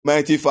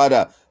mighty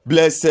Father.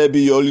 Blessed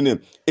be your holy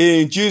name.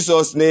 In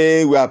Jesus'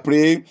 name we are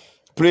praying.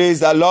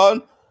 Praise the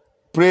Lord.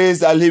 Praise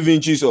the living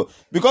Jesus.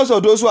 Because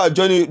of those who are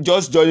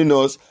just joining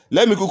us,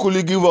 let me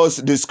quickly give us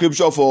the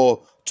scripture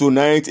for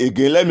tonight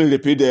again. Let me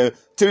repeat the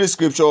 3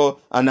 scripture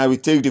and I will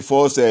take the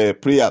first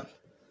prayer.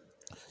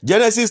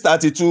 Genesis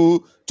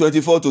 32,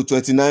 24 to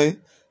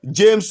 29.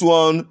 James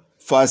 1,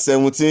 verse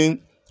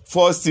 17.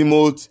 1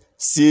 Timothy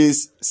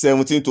 6,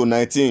 17 to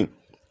 19.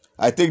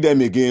 I take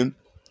them again.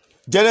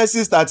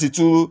 Genesis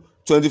 32,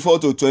 24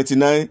 to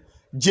 29.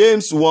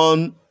 James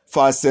 1,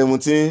 verse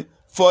 17.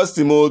 1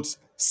 Timothy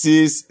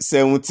 6,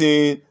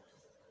 17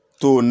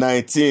 to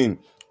 19.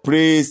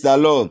 Praise the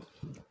Lord.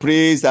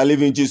 Praise the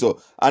living Jesus.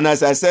 And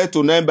as I said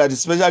tonight, by the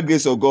special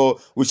grace of God,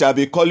 we shall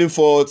be calling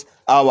forth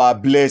our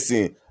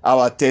blessing,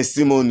 our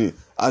testimony.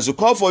 As you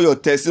call for your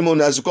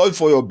testimony, as you call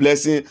for your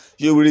blessing,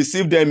 you will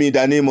receive them in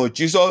the name of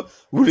Jesus.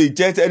 We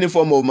reject any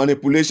form of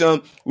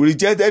manipulation. We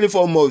reject any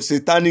form of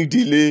satanic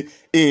delay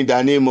in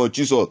the name of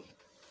Jesus.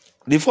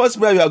 The first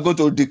prayer we are going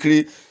to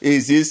decree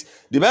is this.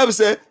 The Bible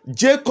said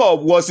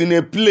Jacob was in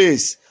a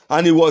place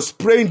and he was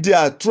praying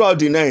there throughout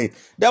the night.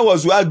 That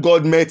was where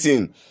God met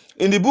him.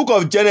 In the book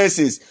of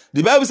Genesis,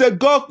 the Bible said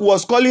God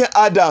was calling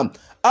Adam,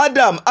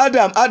 Adam,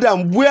 Adam,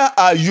 Adam, where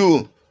are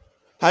you?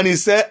 And he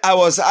said, I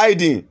was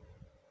hiding.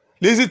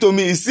 Listen to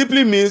me. It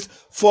simply means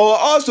for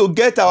us to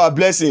get our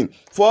blessing,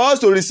 for us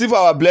to receive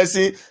our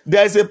blessing,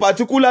 there is a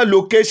particular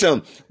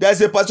location, there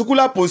is a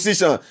particular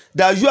position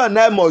that you and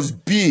I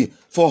must be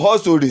for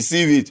us to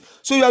receive it.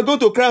 So you are going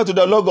to cry out to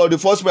the Lord God. The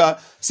first prayer,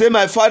 say,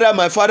 my Father,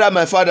 my Father,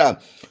 my Father,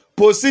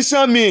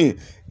 position me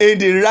in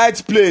the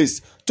right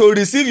place to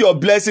receive your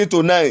blessing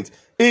tonight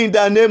in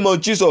the name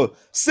of Jesus.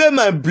 Say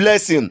my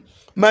blessing,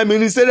 my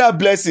ministerial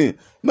blessing,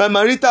 my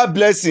marital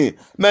blessing,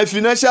 my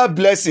financial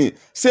blessing.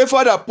 Say,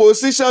 Father,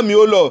 position me,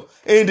 O Lord,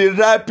 in the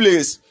right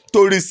place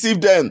to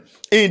receive them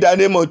in the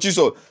name of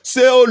Jesus.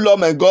 Say, oh Lord,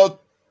 my God,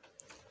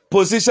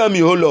 position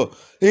me, O Lord,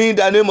 in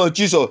the name of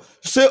Jesus.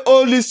 Say,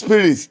 Holy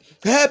Spirit,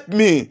 help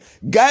me,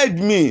 guide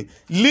me,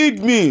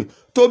 lead me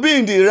to be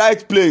in the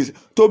right place,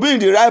 to be in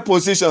the right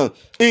position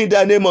in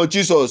the name of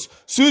Jesus.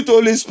 Sweet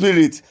Holy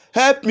Spirit,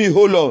 help me,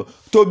 O Lord,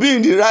 to be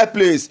in the right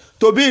place,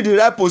 to be in the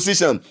right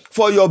position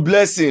for your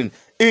blessing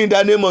in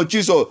the name of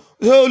Jesus.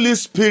 Holy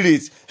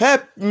Spirit,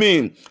 help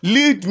me,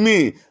 lead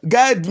me,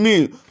 guide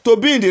me to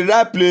be in the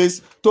right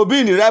place, to be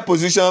in the right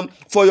position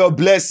for your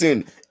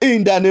blessing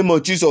in the name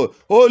of Jesus.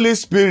 Holy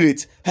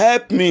Spirit,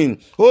 help me.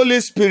 Holy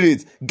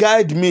Spirit,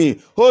 guide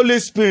me. Holy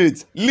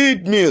Spirit,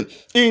 lead me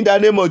in the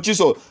name of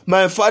Jesus.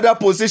 My Father,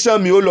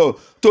 position me, O Lord,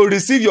 to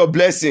receive your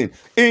blessing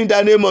in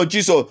the name of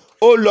Jesus.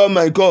 O Lord,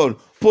 my God,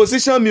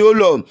 position me, O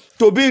Lord,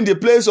 to be in the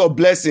place of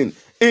blessing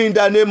in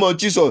the name of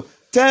Jesus.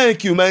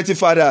 Thank you, mighty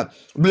Father.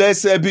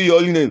 Blessed be your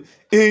holy name.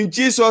 In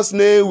Jesus'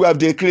 name we have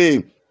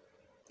decreed.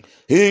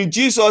 In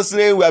Jesus'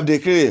 name we have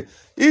decreed.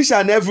 Each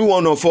and every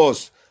one of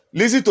us,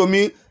 listen to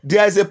me,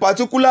 there is a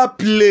particular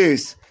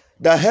place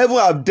that heaven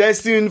have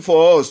destined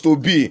for us to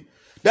be.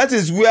 That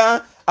is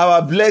where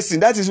our blessing,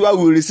 that is where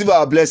we will receive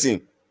our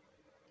blessing.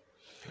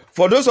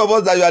 For those of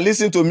us that you are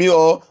listening to me,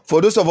 or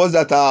for those of us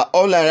that are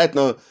online right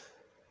now,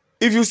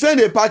 if you send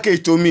a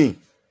package to me,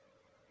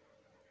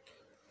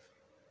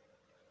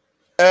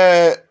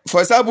 for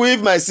example,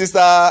 if my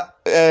sister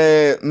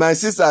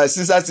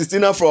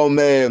Sistina from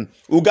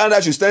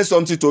Uganda should send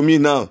something to me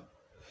now,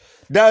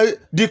 that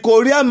the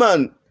courier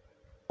man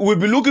will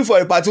be looking for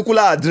a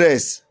particular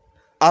address.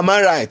 Am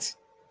I right?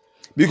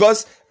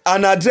 Because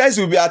an address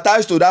will be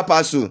attached to that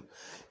parcel.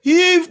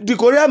 If the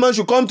courier man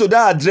should come to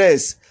that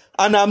address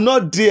and I'm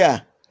not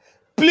there,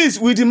 please,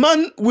 will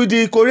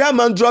the courier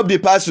man drop the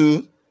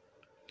parcel?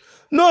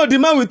 No, the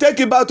man will take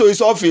it back to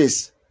his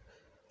office.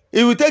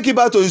 He will take it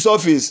back to his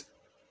office.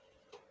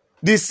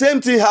 The same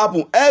thing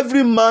happen.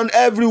 Every man,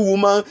 every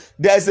woman,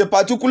 there is a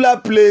particular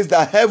place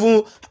that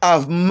heaven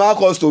have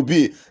marked us to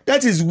be.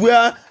 That is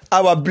where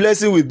our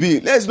blessing will be.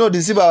 Let's not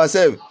deceive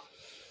ourselves.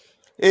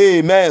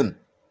 Amen.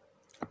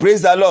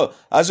 Praise the Lord.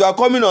 As we are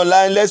coming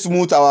online, let's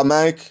mute our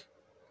mic.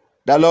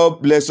 The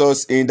Lord bless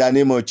us in the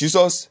name of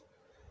Jesus.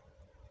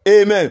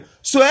 Amen.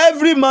 So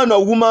every man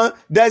or woman,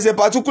 there is a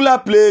particular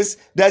place,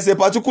 there is a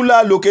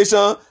particular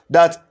location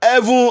that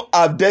heaven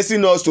have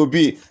destined us to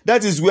be.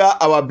 That is where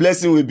our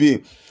blessing will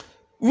be.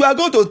 We are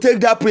going to take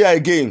that prayer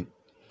again.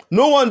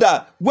 No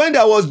wonder when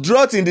there was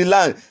drought in the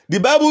land, the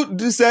Bible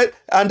said,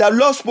 and the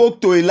Lord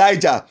spoke to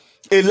Elijah.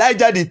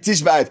 Elijah the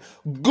Tishbite,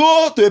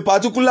 go to a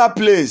particular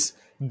place.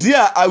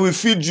 There I will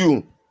feed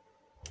you.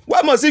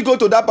 Why must he go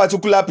to that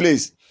particular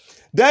place?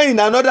 Then in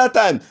another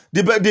time,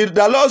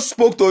 the Lord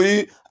spoke to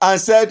him and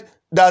said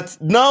that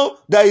now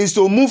there is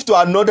to move to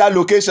another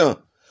location.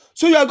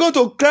 So you are going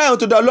to cry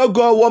unto the Lord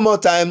God one more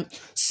time.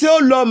 Say, oh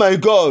Lord my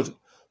God,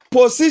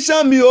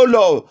 position me, oh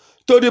Lord,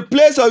 to the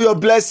place of your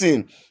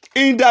blessing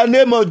in the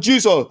name of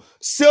Jesus.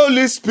 Say,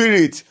 Holy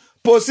Spirit,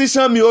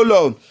 position me, O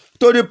Lord,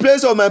 to the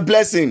place of my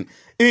blessing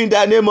in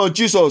the name of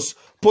Jesus.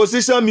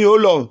 Position me, O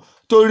Lord,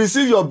 to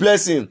receive your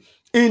blessing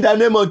in the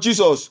name of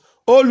Jesus.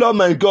 O Lord,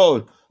 my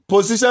God,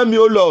 position me,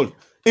 O Lord,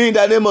 in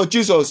the name of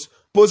Jesus,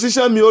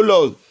 Position me, O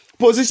Lord.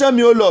 Position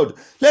me, O Lord.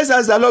 Let's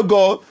ask the Lord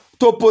God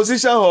to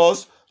position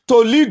us, to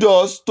lead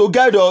us, to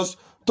guide us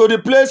to the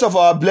place of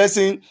our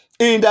blessing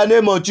in the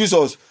name of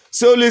Jesus.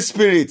 Say, Holy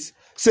Spirit,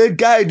 say,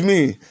 guide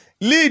me.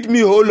 Lead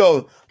me, O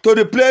Lord, to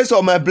the place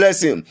of my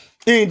blessing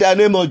in the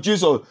name of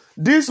Jesus.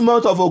 This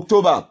month of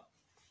October,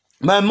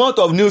 my month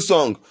of new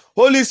song,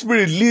 Holy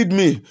Spirit, lead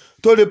me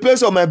to the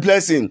place of my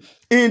blessing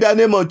in the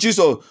name of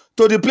Jesus,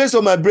 to the place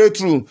of my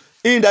breakthrough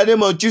in the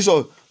name of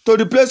Jesus, to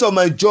the place of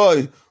my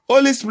joy.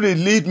 Holy Spirit,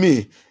 lead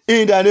me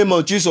in the name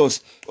of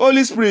Jesus.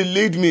 Holy Spirit,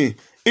 lead me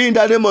in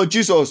the name of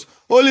Jesus.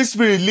 Holy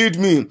Spirit, lead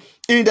me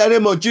in the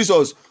name of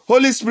Jesus.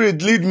 Holy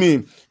Spirit, lead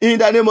me in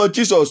the name of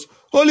Jesus.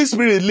 Holy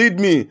Spirit, lead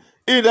me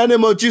in the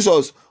name of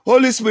Jesus.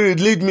 Holy Spirit,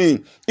 lead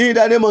me in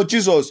the name of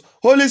Jesus.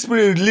 Holy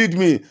Spirit, lead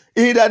me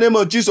in the name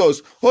of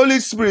Jesus. Holy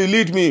Spirit,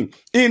 lead me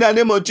in the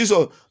name of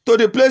Jesus to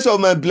the place of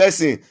my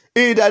blessing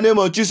in the name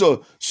of Jesus.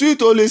 Sweet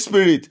Holy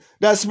Spirit,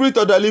 the Spirit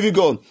of the living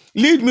God,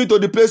 lead me to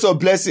the place of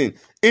blessing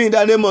in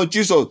the name of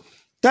Jesus.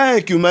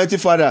 Thank you, mighty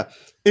Father.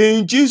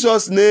 In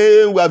Jesus'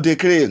 name we have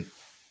decreed.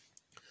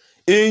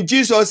 In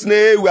Jesus'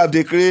 name we have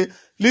decreed.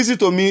 Listen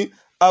to me.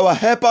 Our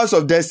helpers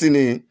of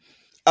destiny,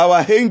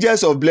 our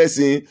angels of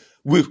blessing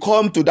will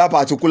come to that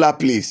particular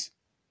place.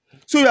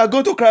 So you are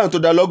going to cry unto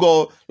the Lord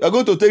God. You are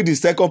going to take the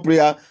second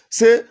prayer.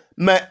 Say,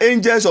 my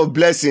angels of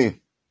blessing,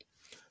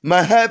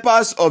 my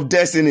helpers of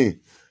destiny,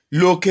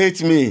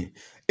 locate me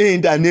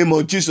in the name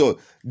of Jesus.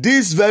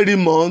 This very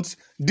month,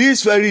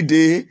 this very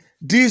day,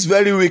 this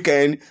very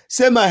weekend,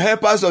 say, my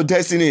helpers of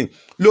destiny,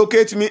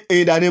 locate me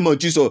in the name of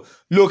Jesus.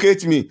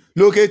 Locate me,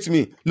 locate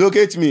me,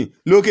 locate me,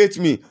 locate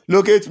me,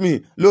 locate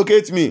me,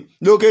 locate me,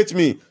 locate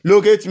me,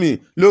 locate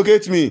me,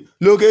 locate me,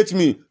 locate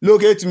me,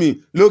 locate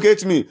me,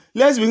 locate me.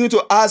 Let's begin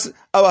to ask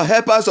our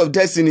helpers of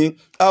destiny,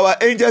 our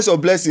angels of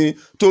blessing,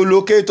 to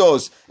locate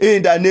us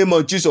in the name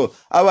of Jesus.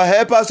 Our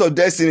helpers of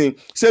destiny,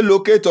 say,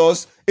 locate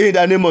us in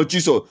the name of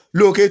Jesus.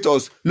 Locate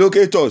us,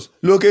 locate us,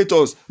 locate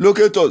us,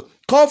 locate us.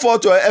 Call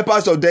forth your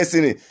helpers of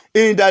destiny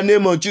in the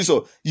name of Jesus.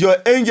 Your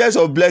angels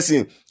of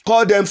blessing,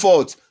 call them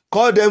forth,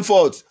 call them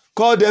forth,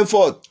 call them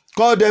forth,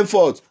 call them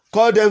forth,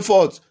 call them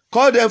forth,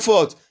 call them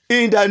forth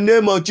in the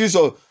name of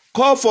Jesus.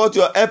 Call forth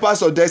your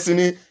helpers of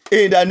destiny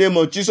in the name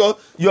of Jesus.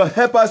 Your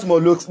helpers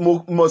must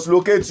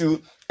locate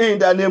you in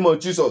the name of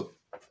Jesus.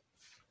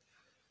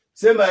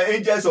 Say, my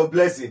angels of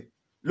blessing,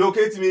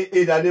 locate me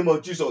in the name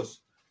of Jesus.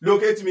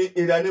 Locate me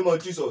in the name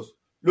of Jesus.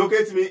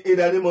 Locate me in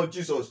the name of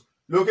Jesus.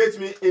 Locate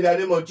me in the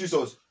name of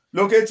Jesus.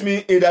 Locate me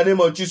in the name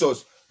of Jesus.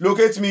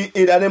 Locate me in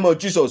the name of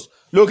Jesus.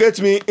 Locate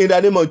me in the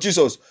name of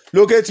Jesus.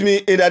 Locate me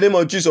in the name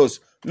of Jesus.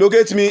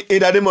 Locate me in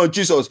the name of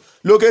Jesus.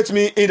 Locate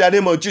me in the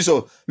name of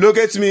Jesus.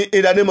 Locate me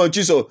in the name of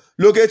Jesus.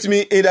 Locate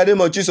me in the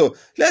name of Jesus.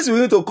 Let's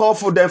begin to call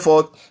for them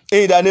forth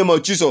in the name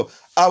of Jesus.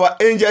 Our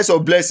angels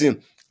of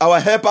blessing, our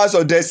helpers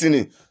of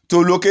destiny, to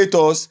locate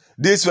us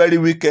this very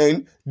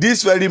weekend,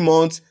 this very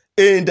month,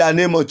 in the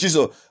name of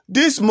Jesus.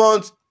 This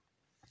month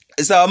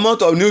is our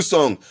month of new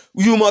song.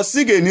 You must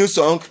sing a new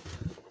song.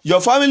 Your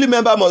family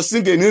member must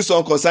sing a new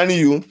song concerning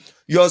you.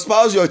 Your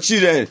spouse, your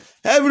children,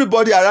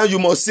 everybody around you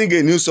must sing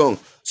a new song.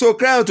 So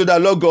cry unto the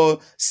Lord God.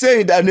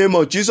 Say in the name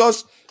of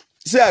Jesus.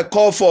 Say, I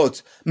call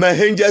forth my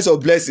angels of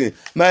blessing,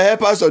 my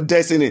helpers of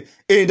destiny.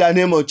 In the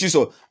name of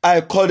Jesus,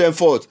 I call them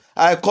forth.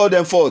 I call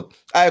them forth.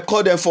 I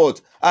call them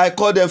forth. I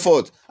call them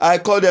forth. I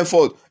call them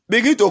forth.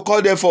 Begin to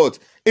call them forth.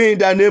 In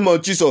the name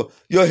of Jesus,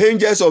 your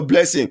angels of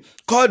blessing,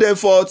 call them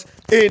forth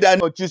in the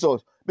name of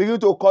Jesus. Begin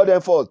to call them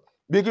forth.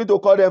 Begin to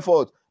call them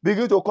forth.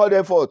 Begin to call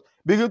them forth.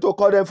 Begin to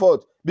call them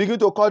forth. Begin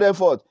to call them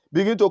forth.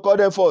 Begin to call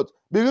them forth.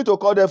 Begin to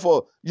call them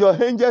forth.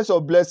 Your angels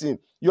of blessing,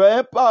 your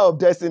helper of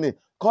destiny,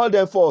 call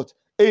them forth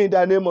in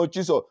the name of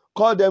Jesus.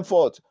 Call them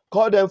forth.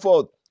 Call them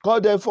forth.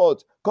 Call them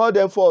forth. Call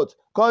them forth.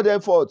 Call them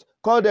forth.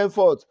 Call them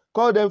forth.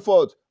 Call them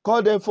forth.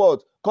 Call them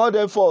forth. Call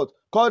them forth.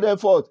 Call them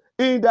forth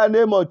in the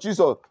name of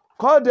Jesus.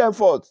 Call them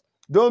forth.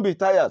 Don't be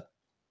tired.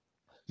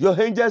 Your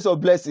angels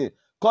of blessing,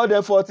 call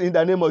them forth in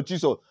the name of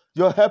Jesus.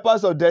 Your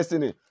helpers of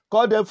destiny,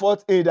 call them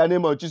forth in the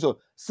name of Jesus.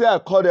 Say, I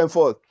call them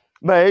forth.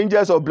 My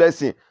angels of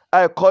blessing,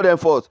 I call them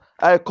forth.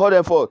 I call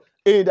them forth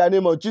in the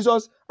name of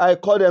Jesus. I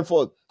call them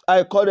forth.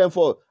 I call them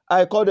forth.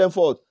 I call them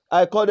forth.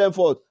 I call them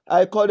forth.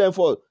 I call them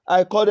forth.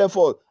 I call them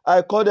forth.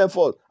 I call them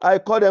forth. I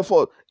call them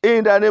forth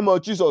in the name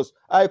of Jesus.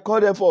 I call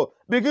them forth.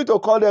 Begin to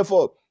call them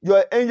forth.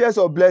 Your angels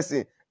of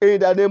blessing in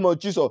the name of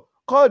Jesus.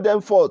 Call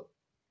them forth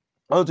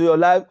unto your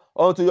life,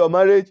 unto your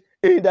marriage,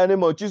 in the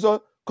name of Jesus.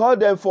 Call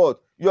them forth.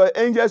 Your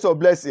angels of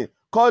blessing,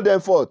 call them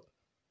forth.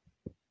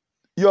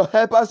 Your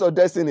helpers of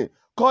destiny,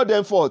 call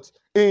them forth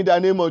in the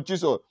name of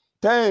Jesus.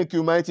 Thank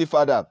you, mighty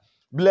Father.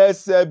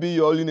 Blessed be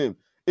your holy name.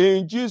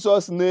 In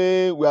Jesus'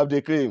 name we have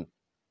decreed.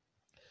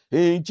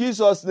 In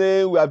Jesus'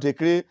 name we have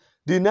decreed.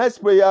 The next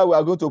prayer we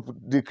are going to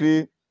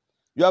decree,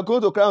 you are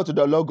going to cry unto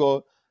the Lord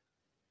God.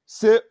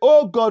 Say,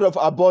 O God of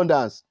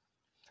abundance,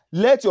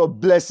 let your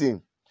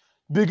blessing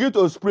begin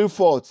to spring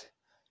forth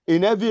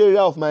in every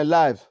area of my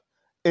life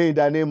in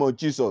the name of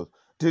Jesus.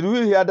 Did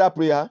we hear that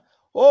prayer?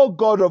 Oh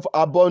God of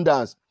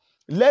abundance,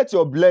 let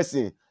your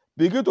blessing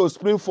begin to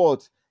spring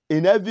forth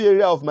in every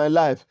area of my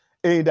life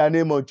in the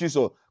name of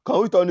Jesus.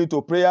 Can we turn into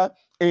prayer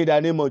in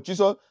the name of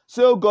Jesus?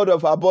 Say, oh God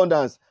of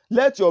abundance,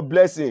 let your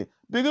blessing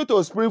begin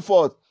to spring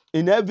forth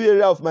in every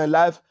area of my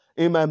life,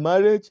 in my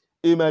marriage,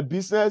 in my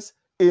business,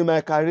 in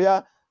my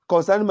career,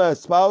 concerning my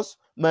spouse,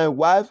 my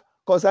wife,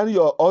 concerning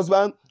your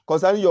husband,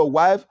 concerning your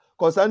wife,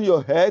 concerning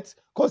your health,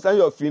 concerning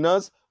your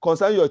finance,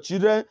 concerning your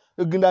children,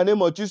 in the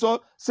name of Jesus.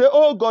 Say,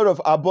 oh God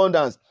of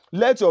abundance,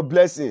 let your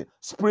blessing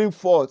spring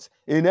forth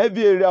in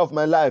every area of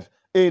my life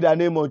in the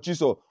name of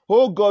Jesus.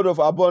 Oh God of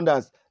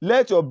abundance,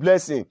 let your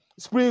blessing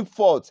spring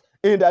forth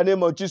in the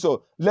name of Jesus.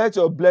 Let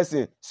your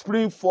blessing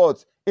spring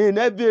forth in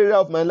every area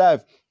of my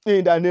life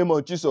in the name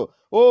of Jesus.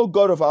 Oh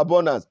God of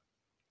abundance,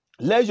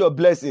 let your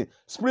blessing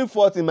spring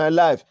forth in my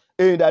life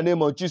in the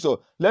name of Jesus.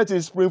 Let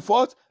it spring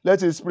forth.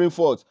 Let it spring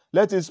forth.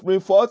 Let it spring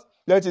forth.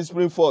 Let it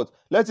spring forth.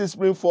 Let it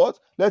spring forth.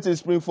 Let it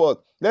spring forth.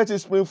 Let it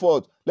spring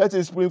forth. Let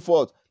it spring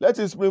forth. Let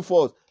it spring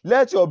forth.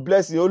 Let your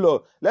blessing, oh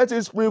Lord, let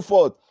it spring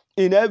forth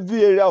in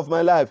every area of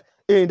my life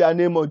in the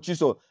name of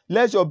Jesus.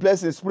 Let your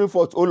blessing spring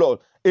forth, oh Lord,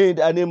 in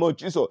the name of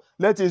Jesus.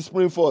 Let it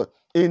spring forth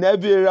in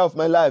every area of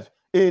my life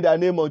in the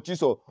name of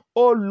Jesus.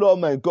 Oh Lord,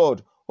 my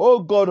God, oh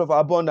God of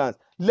abundance,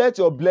 let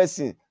your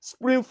blessing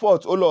spring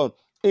forth, oh Lord,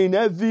 in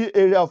every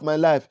area of my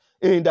life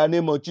in the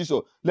name of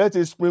Jesus. Let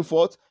it spring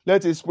forth.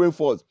 Let it spring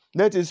forth.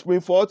 Let it spring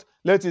forth.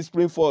 Let it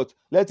spring forth.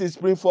 Let it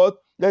spring forth.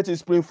 Let it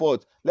spring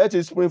forth. Let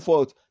it spring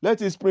forth.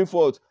 Let it spring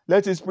forth.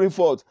 Let it spring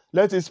forth.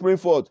 Let it spring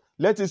forth.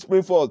 Let it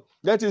spring forth.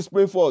 Let it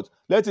spring forth.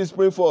 Let it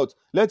spring forth.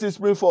 Let it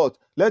spring forth.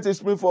 Let it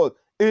spring forth.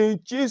 In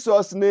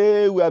Jesus'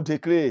 name we have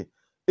decreed.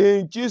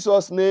 In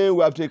Jesus' name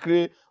we have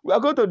decreed. We are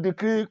going to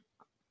decree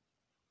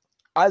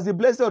as the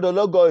blessing of the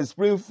Lord God is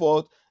spring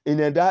forth in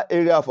that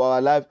area of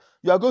our life.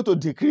 You are going to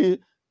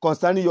decree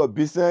concerning your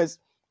business,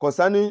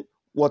 concerning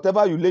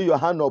whatever you lay your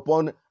hand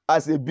upon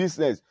as a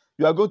business.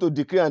 You are going to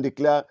decree and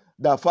declare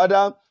that,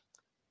 Father,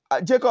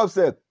 Jacob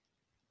said,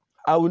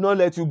 I will not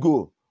let you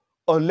go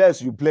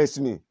unless you bless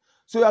me.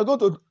 So you are going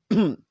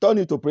to turn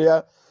into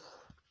prayer.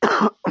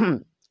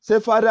 Say,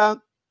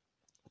 Father,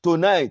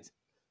 tonight,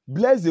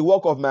 bless the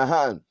work of my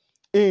hand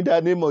in the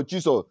name of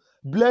Jesus.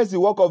 Bless the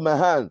work of my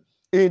hand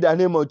in the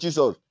name of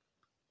Jesus.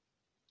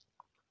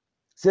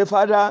 Say,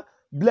 Father,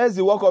 bless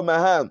the work of my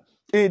hand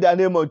in the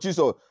name of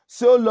Jesus.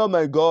 So, Lord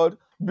my God,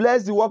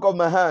 bless the work of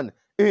my hand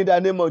in the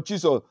name of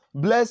Jesus.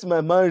 Bless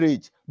my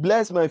marriage,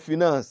 bless my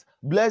finance,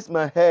 bless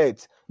my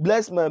health,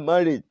 bless my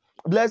marriage,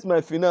 bless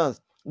my finance,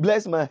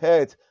 bless my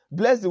health,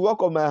 bless the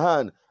work of my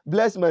hand,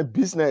 bless my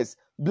business,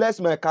 bless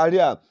my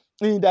career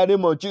in the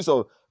name of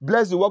Jesus.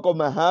 Bless the work of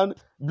my hand,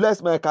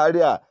 bless my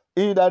career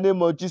in the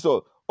name of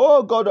Jesus.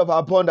 Oh God of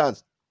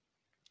abundance,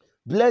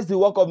 bless the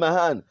work of my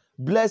hand,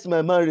 bless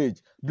my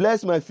marriage,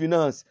 bless my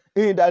finance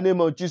in the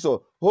name of Jesus.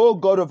 Oh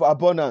God of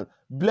abundance,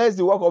 bless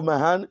the work of my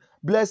hand,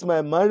 bless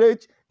my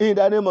marriage in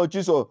the name of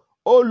Jesus.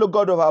 Oh Lord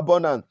God of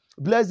abundance,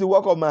 bless the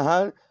work of my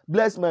hand,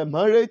 bless my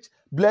marriage,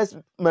 bless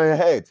my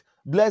health,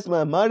 bless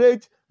my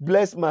marriage,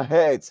 bless my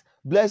health,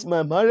 bless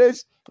my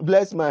marriage,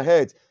 bless my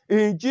health.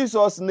 In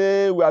Jesus'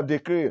 name we have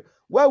decreed.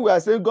 When we are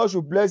saying God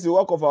should bless the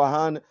work of our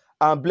hand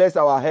and bless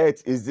our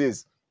health is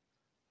this.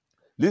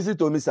 Listen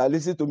to me, sir.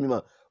 Listen to me,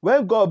 man.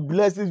 When God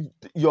blesses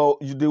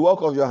the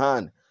work of your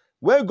hand,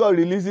 when God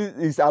releases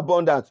his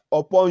abundance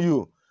upon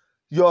you,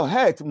 your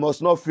health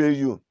must not fail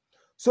you,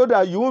 so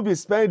that you won't be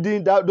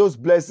spending those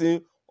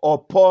blessings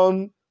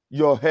upon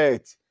your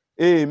health.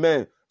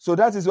 Amen. So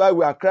that is why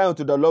we are crying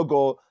to the Lord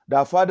God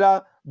that,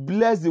 Father,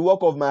 bless the work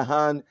of my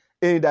hand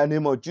in the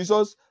name of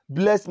Jesus.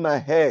 Bless my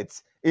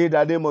health in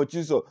the name of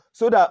Jesus,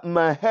 so that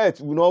my health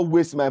will not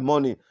waste my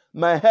money.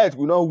 My health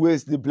will not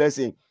waste the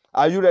blessing.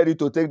 Are you ready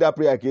to take that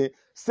prayer again?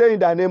 Say in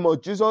the name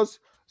of Jesus,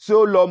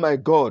 so Lord my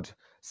God,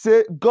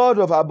 say, God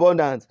of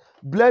abundance,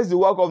 bless the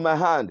work of my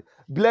hand,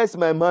 bless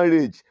my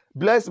marriage,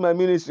 bless my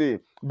ministry,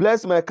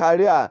 bless my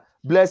career,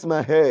 bless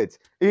my health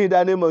in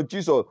the name of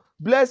Jesus.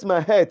 Bless my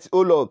health,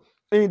 oh Lord,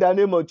 in the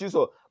name of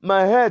Jesus.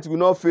 My health will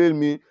not fail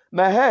me.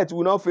 My health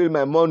will not fail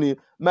my money.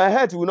 My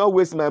health will not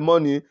waste my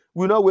money,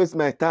 will not waste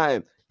my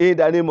time in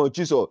the name of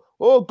Jesus.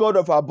 Oh God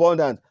of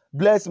abundance,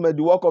 bless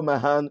the work of my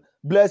hand,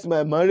 bless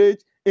my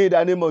marriage in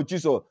the name of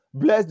Jesus.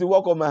 Bless the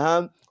work of my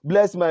hand,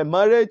 bless my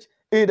marriage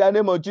in the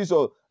name of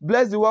Jesus.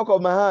 Bless the work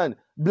of my hand,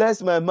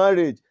 bless my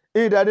marriage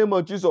in the name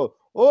of Jesus.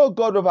 Oh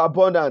God of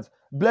abundance,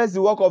 bless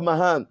the work of my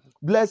hand,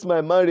 bless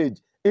my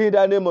marriage in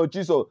the name of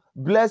Jesus.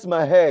 Bless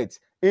my health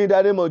in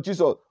the name of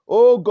Jesus.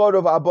 Oh God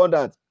of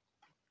abundance,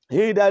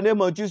 in the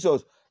name of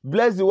Jesus,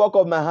 bless the work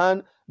of my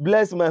hand,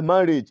 bless my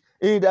marriage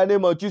in the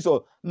name of Jesus.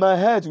 My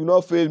health will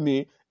not fail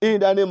me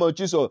in the name of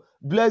Jesus.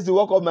 Bless the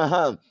work of my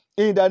hand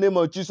in the name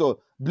of Jesus.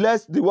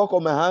 Bless the work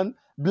of my hand,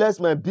 bless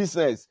my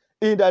business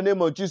in the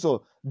name of Jesus.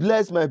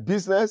 Bless my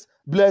business,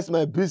 bless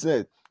my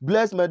business,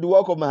 bless the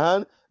work of my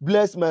hand,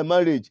 bless my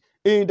marriage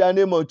in the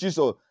name of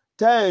Jesus.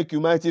 Thank you,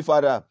 mighty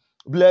Father.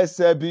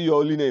 Blessed be your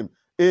holy name.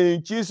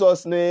 In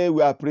Jesus' name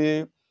we are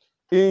praying.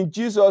 In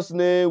Jesus'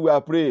 name we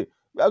are praying.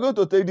 We are going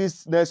to take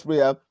this next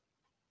prayer.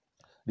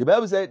 The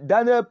Bible said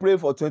Daniel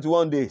prayed for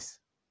 21 days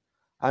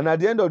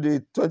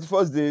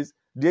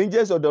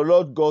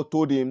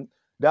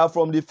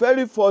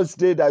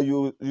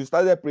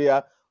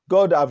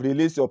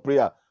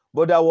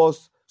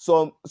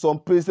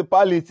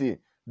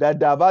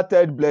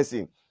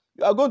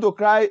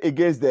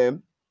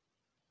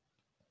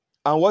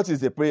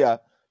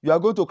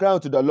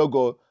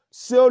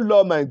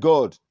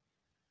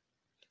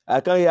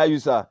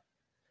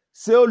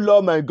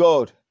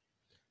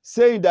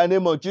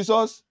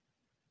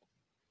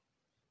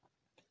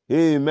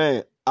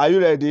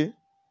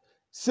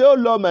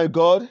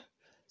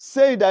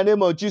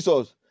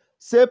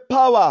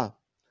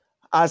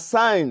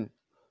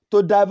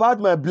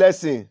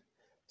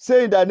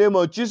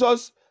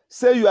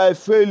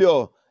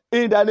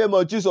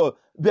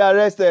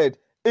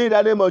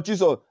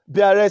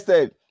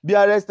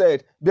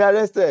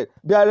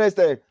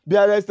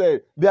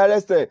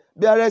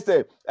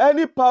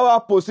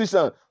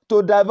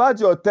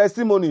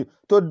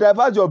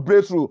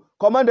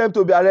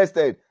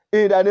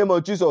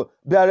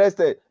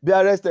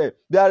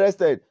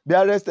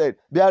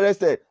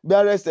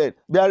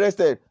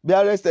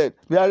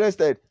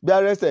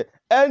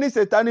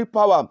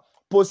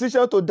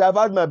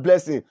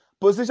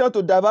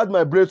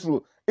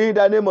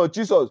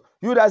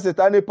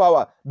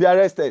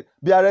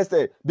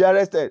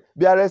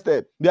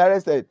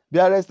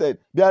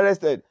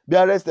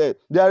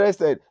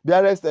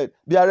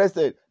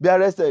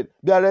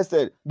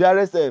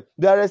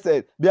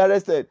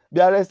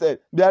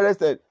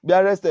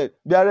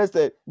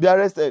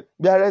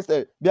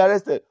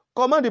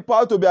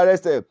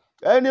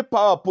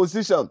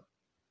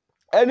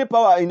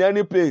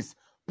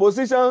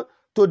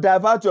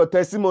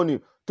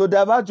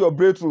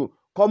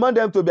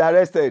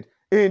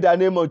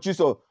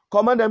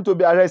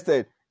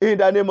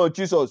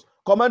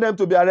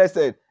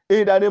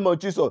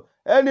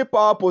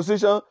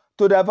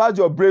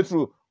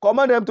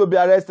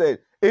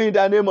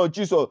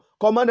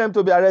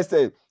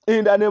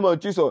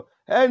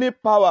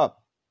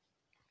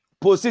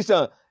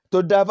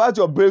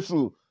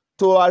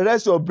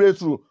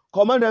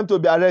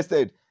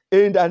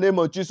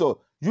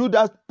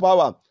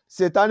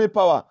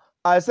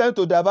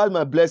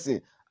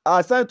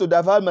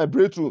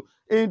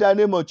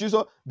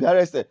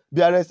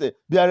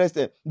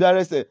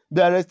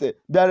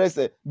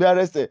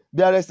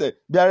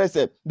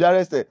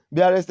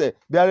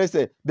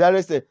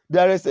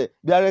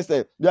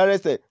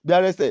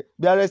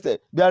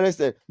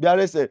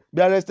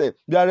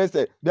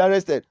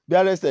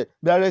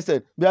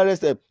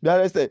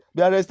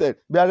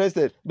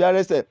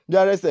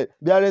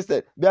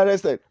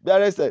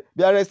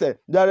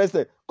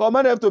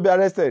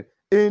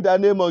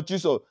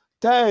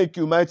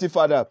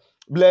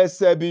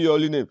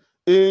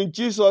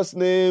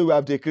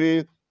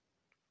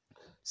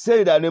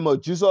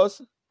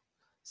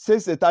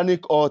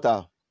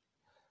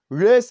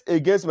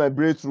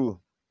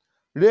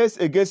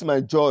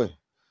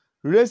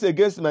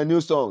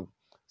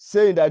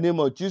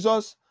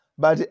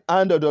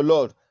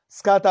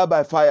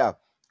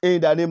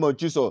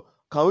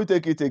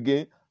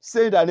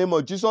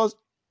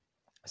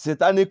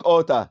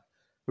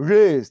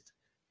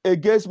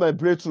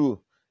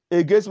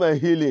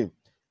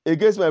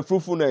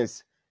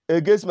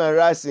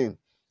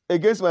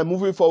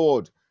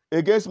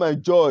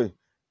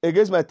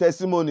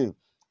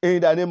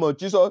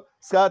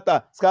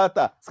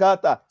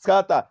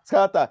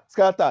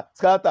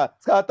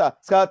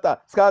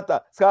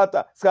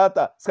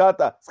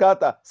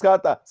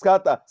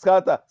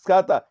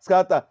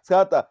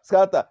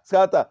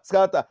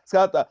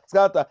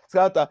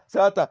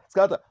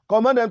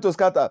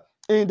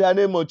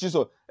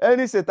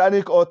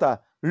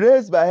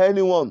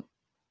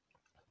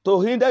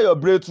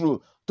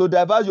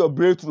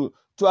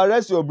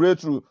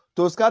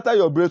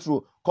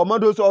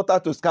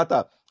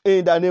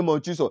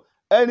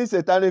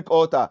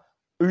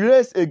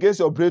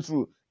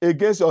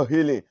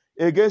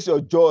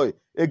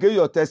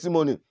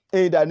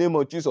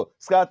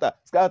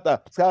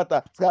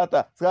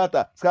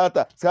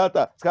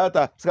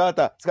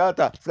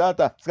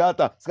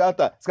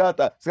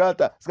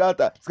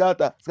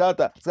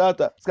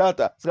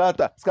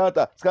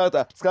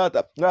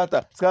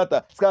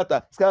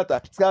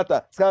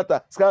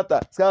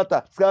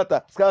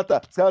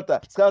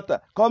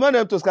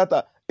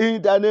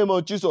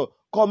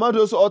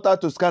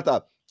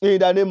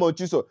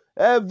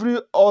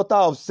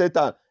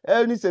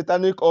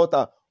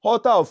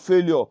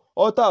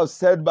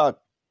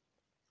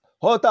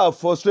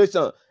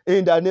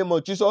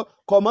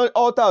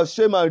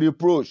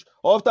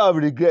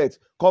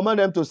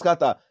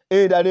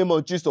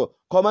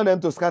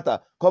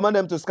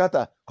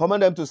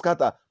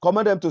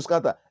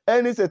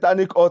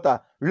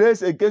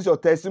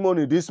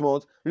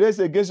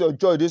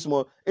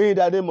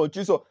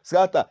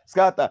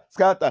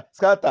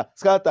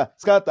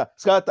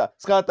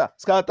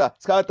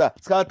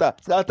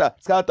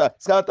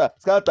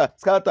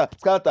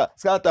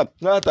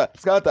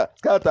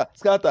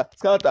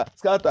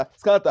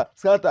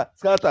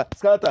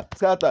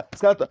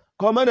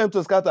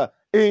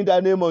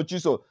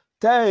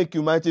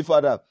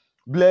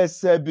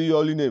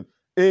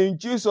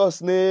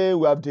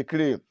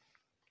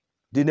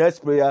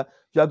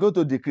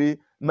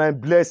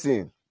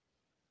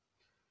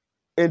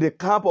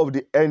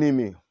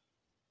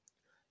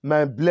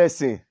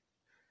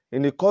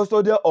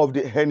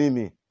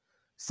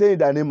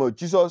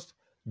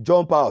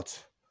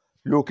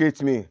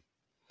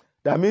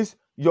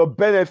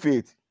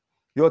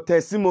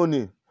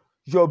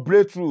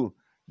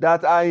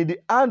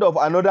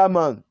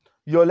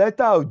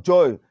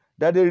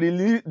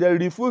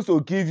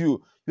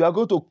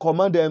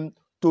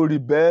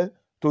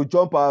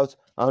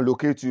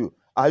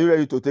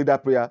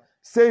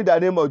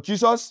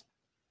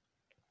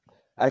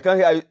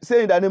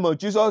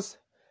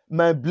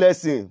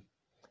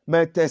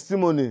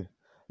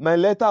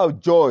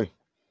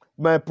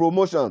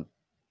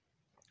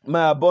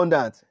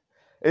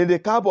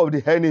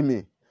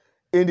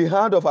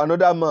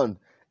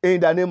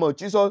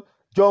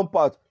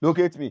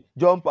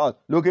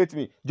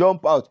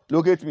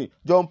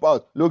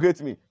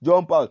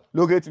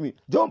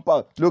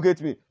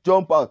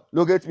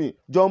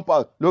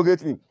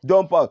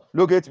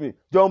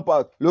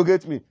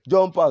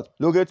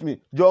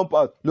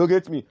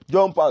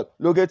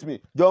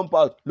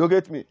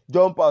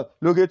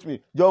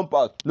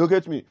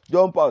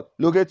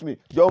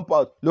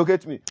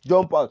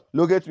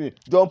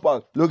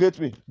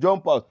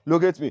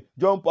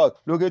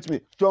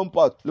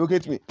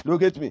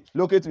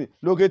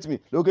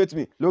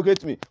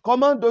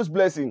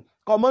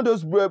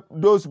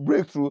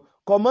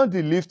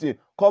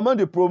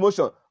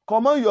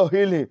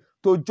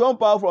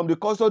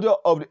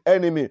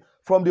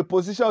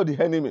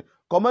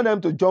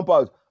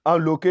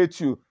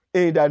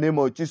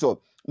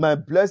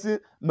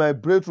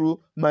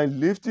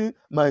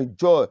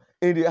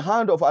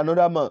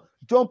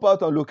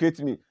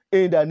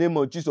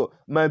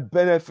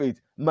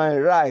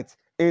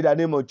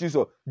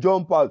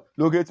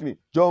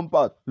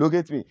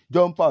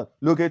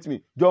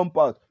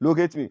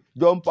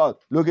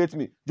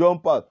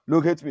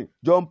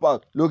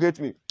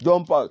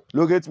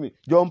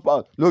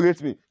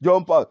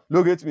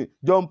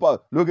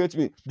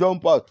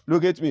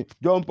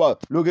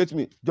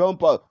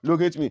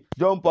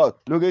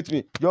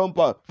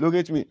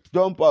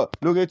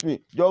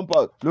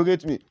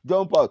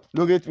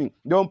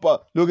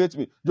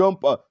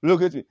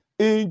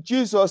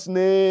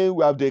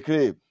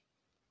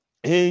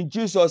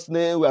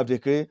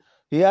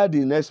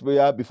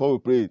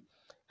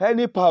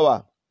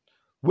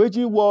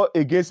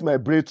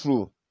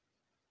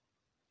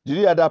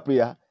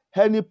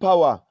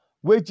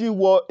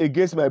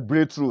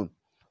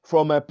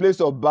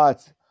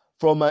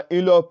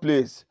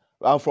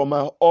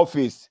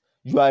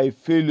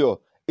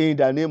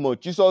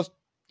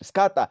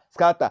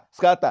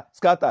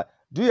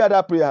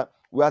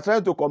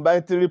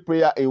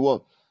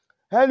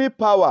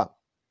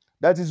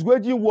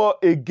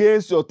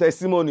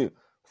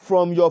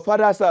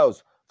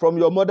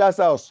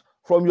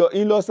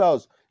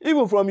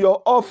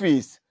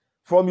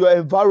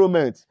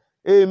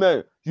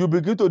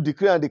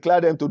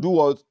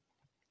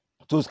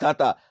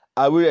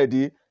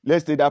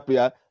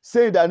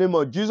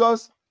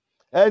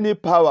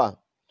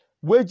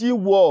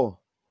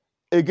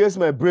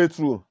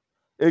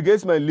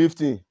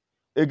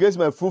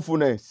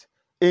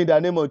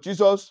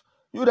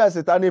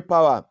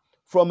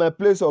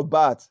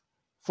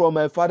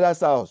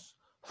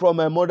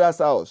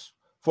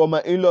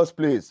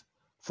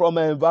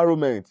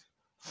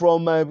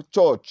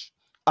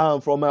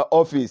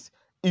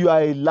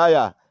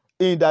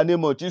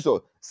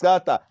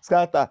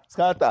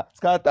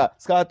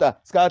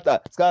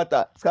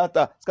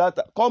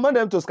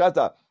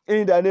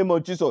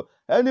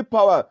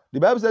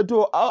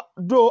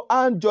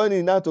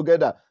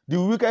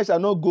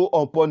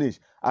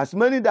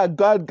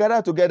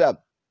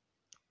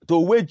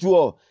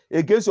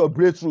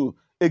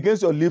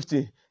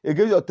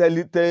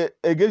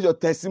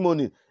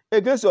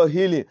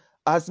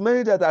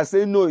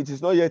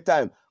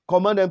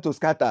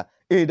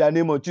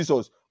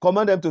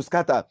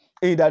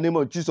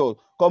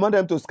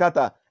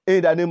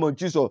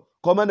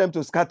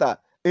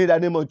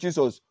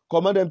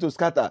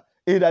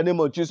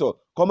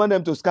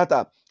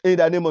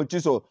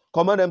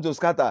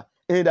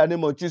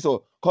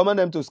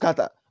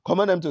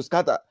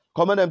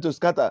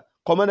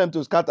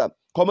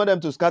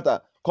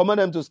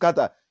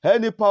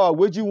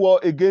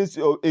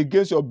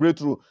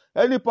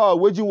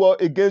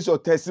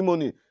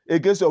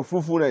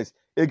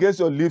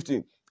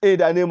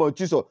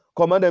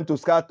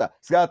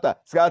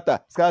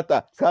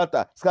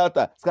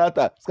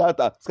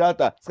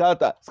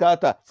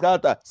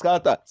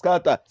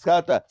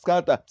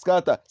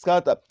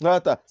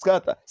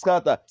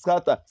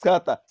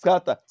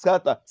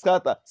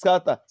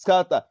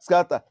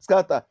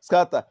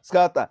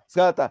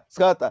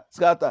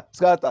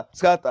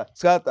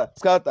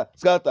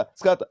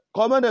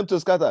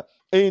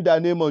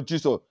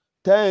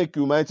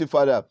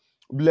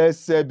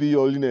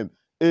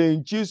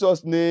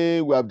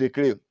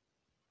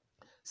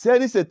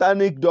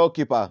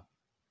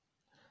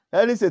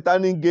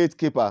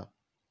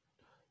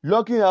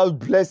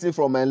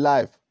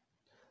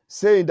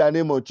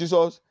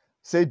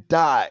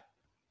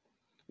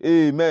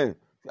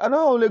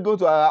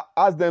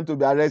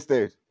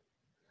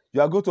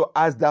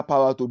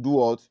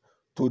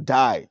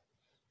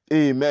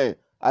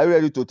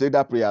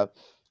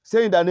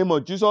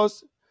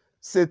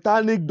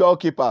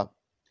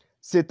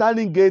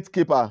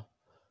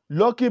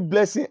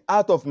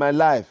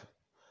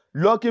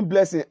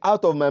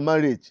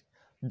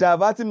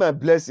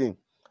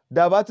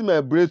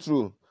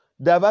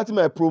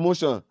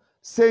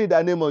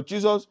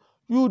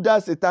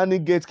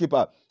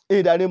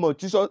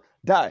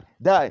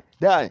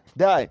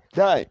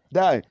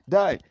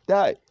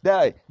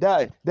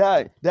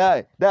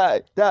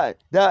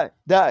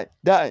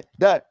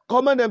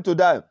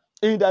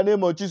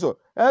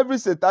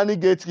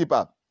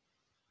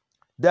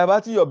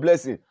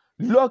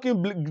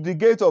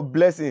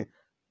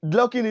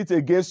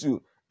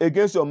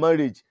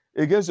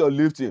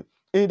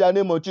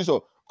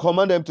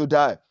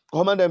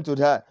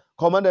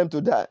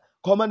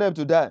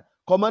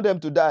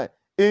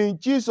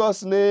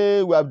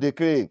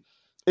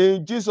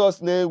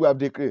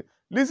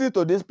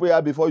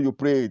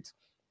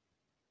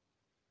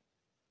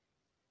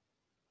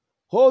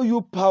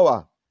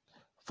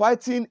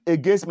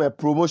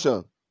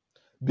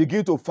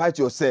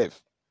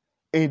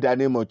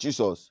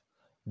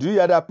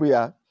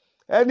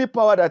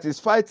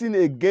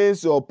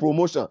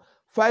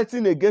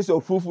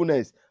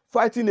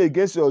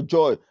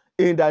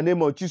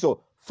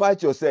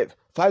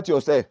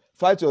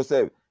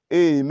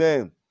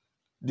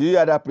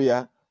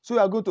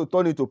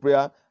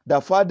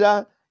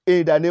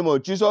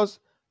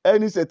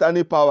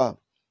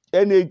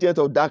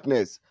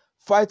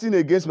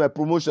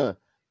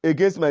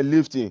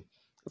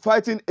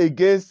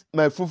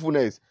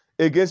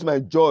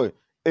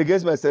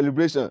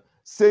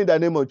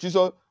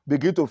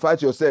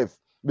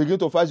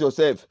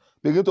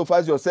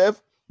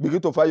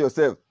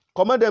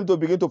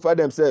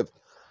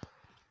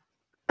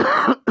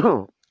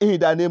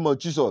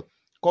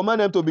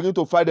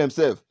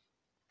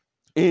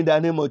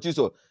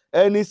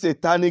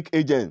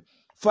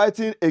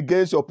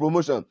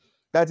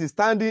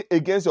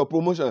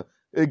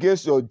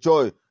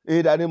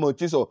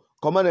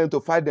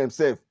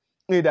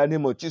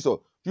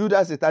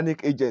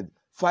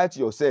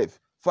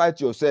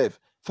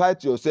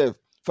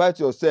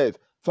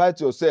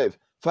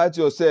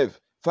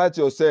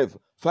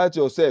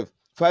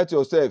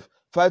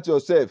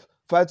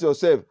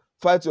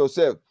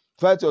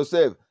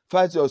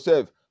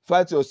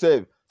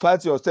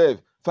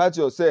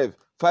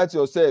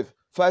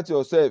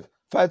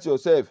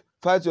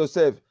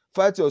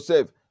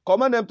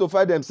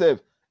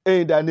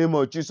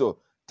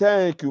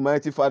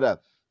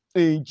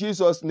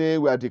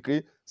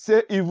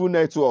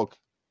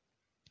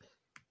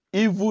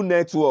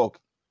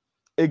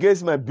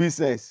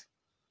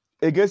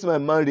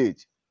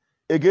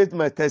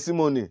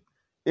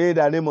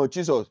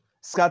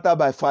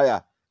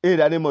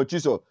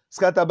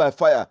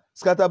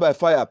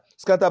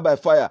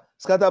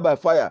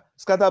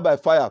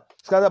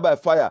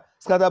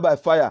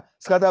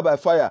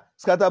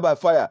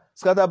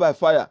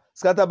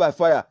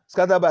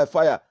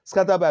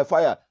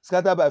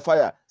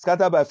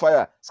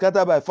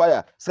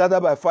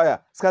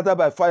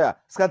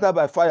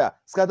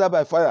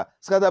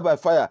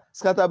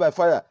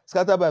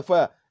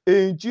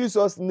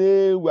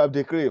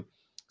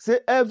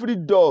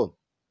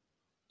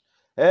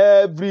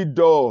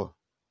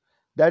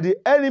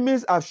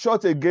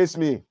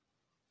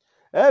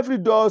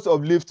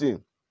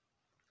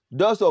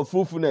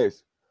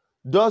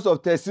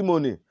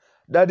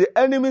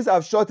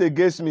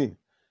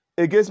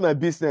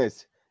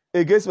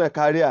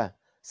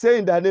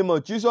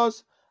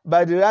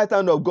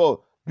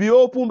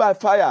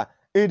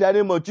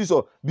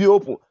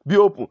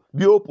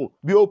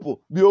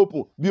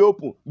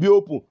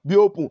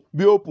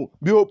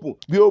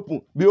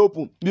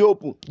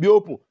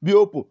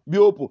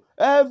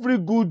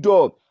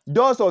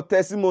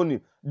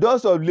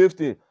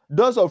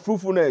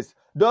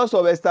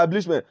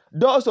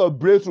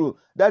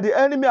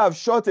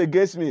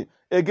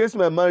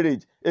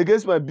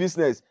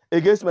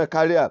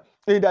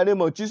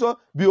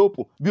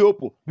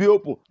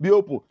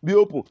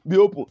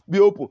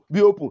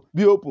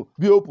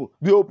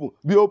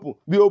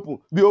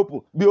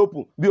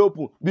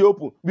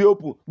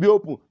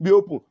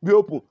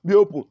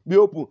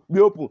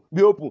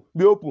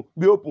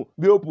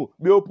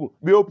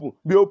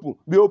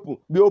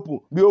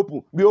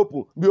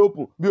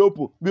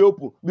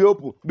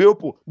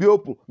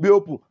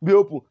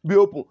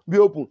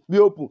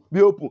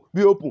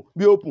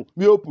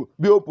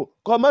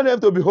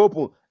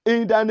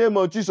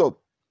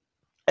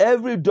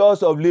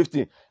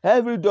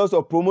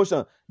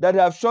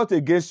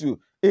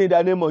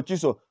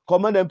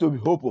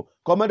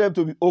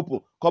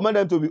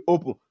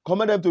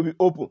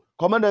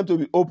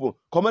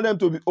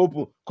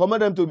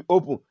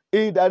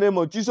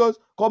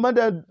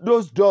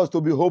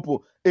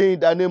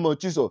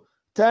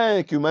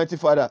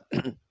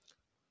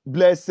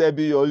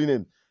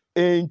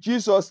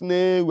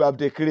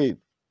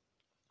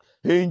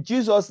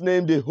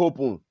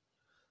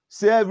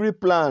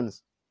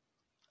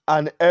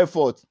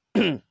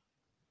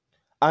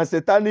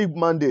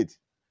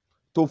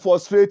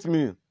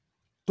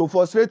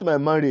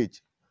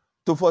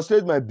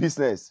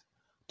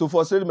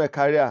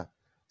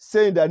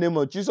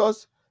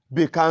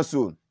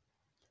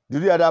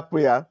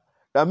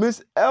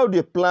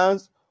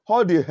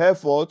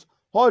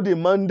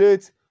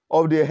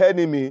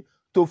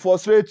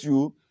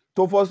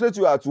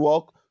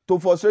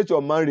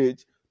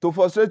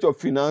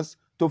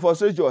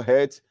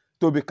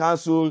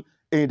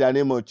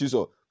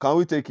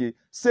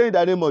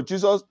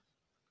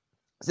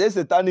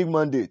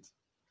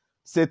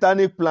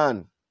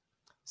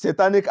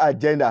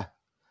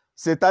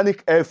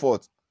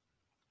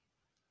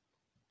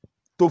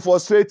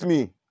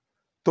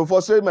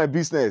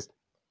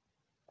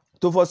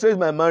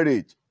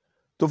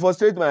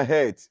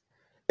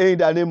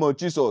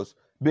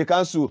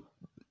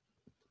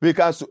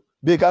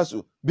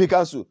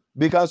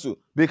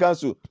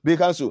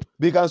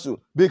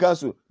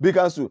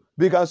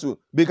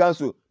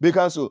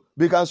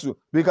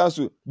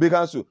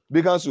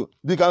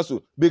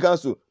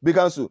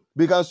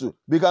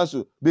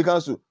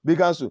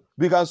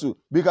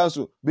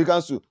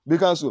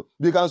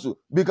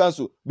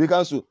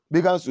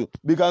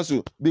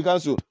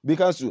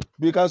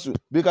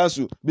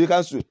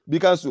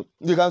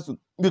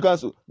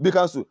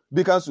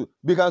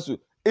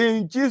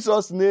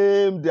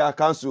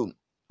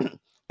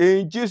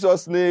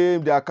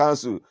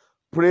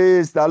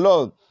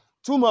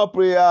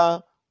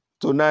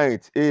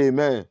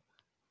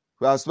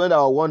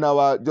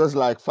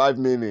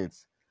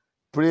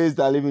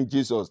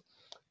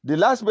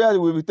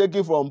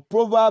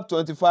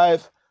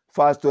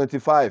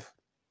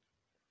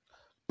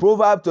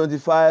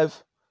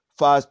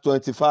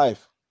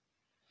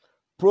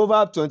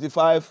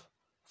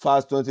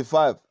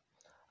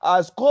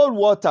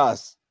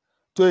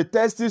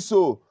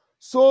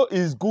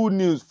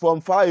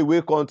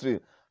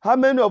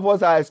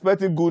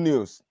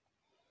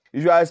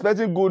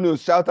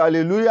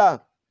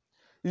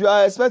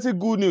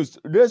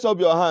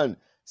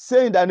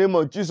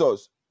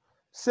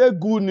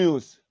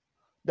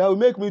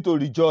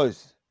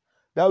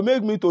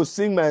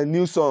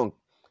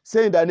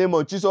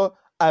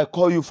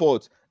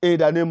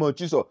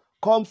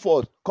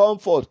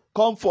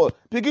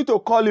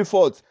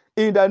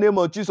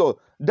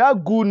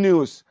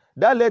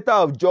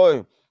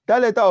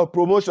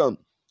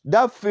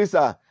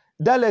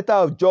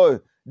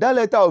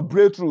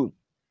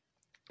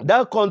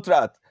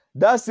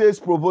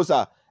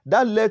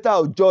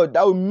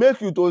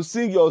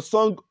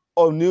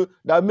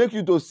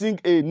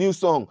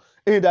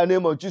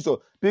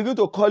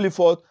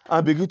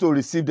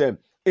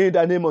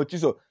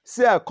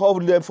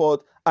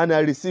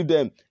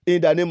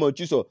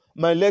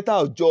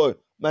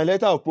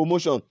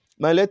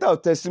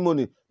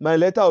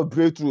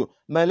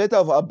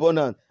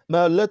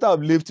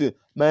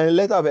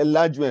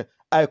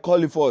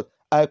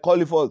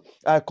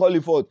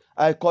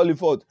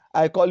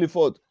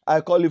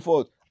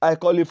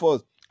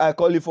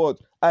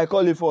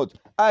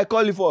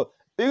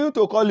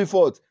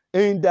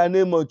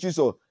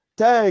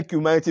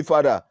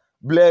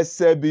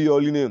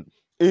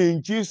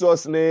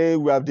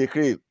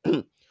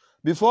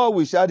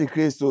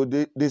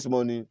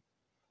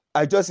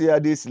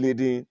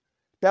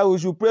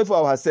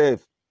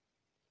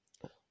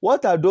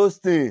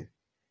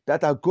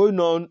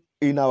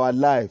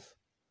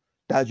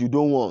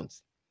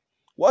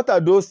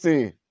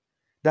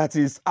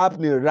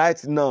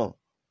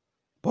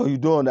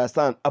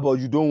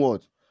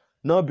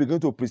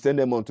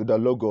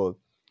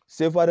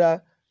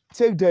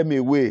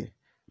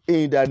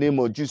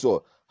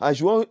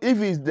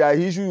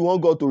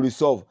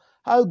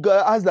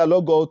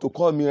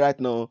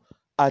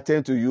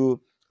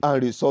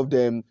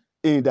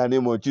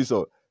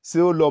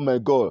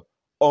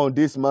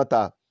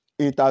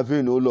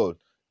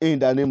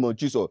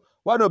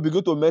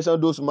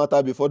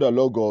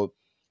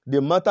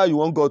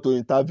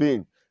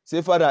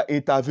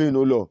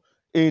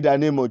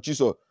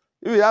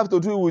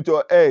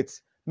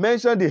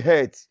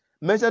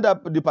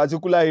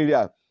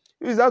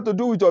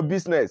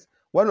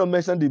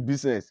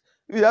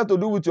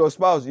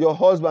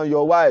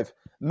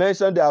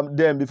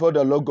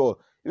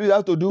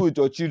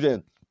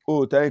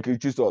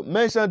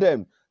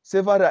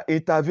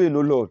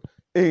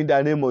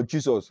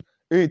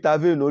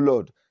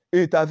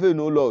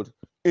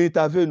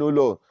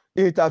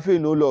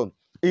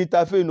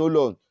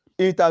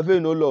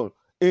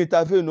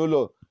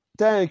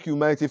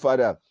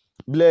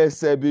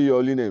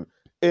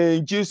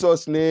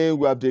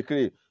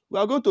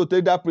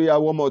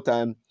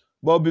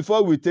But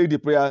before we take the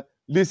prayer,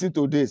 listen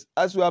to this.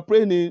 As we are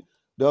praying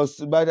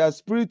by the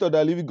Spirit of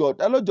the living God,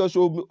 the Lord just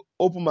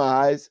opened my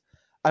eyes,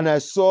 and I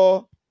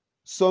saw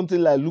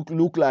something like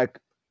look like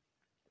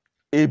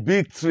a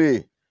big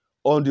tree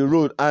on the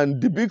road,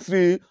 and the big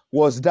tree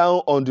was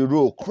down on the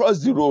road, cross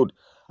the road,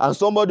 and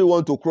somebody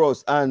want to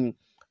cross, and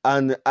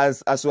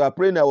as we are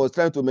praying, I was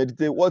trying to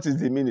meditate what is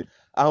the meaning,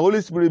 and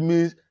Holy Spirit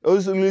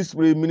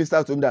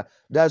ministered to me that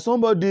there's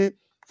somebody.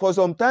 For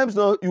some times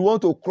now, you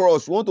want to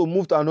cross, you want to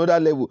move to another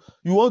level,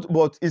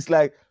 but it's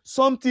like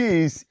something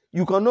is,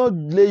 you cannot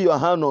lay your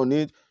hand on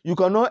it, you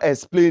cannot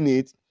explain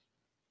it.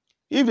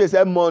 If they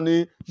say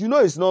money, you know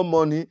it's not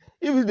money.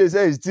 If they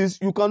say it's this,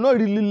 you cannot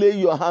really lay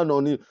your hand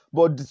on it.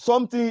 But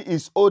something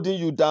is holding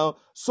you down.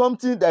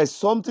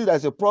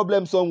 There's a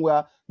problem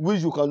somewhere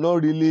which you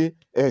cannot really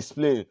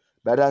explain.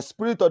 But the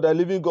Spirit of the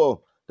living God,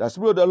 the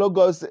Spirit of the Lord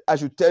God, I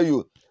should tell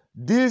you,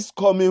 this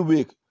coming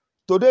week,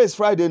 today is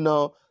Friday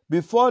now,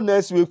 before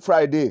next week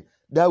Friday,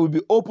 there will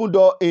be open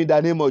door in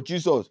the name of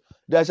Jesus.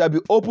 There shall be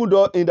open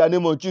door in the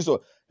name of Jesus.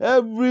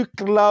 Every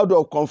cloud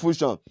of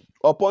confusion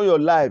upon your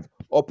life,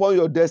 upon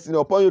your destiny,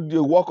 upon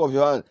the work of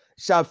your hand,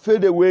 shall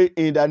fade away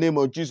in the name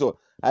of Jesus.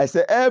 I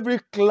say every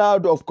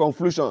cloud of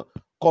confusion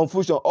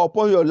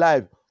upon your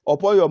life,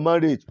 upon your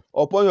marriage,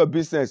 upon your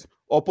business,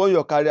 upon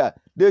your career,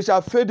 they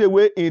shall fade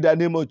away in the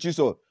name of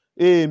Jesus.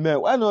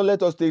 Amen. Why not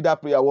let us take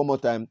that prayer one more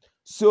time?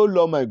 Say, oh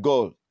Lord my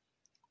God,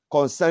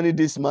 concerning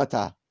this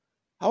matter,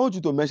 I want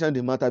you to mention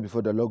the matter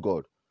before the Lord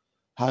God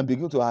and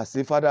begin to ask,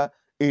 say, Father,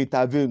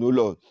 intervene, O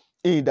Lord,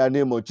 in the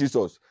name of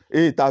Jesus.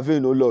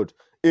 Intervene, O Lord,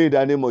 in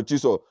the name of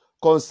Jesus.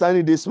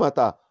 Concerning this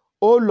matter,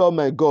 O Lord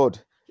my God,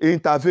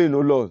 intervene, O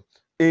Lord,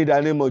 in the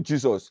name of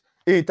Jesus.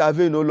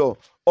 Intervene, O Lord,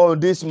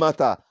 on this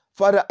matter.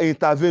 Father,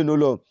 intervene, O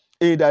Lord,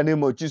 in the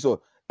name of Jesus.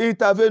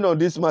 Intervene on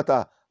this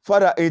matter.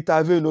 Father,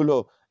 intervene, O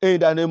Lord, in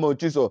the name of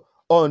Jesus.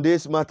 On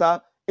this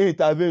matter,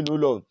 intervene, O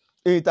Lord.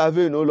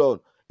 Intervene, O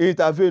Lord.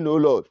 Intervene, O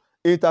Lord.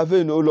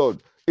 Intervene, O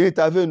Lord.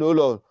 Intervene, O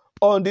Lord.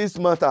 On this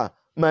matter,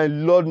 my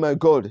Lord, my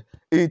God.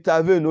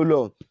 Intervene, O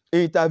Lord.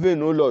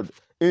 Intervene, O Lord.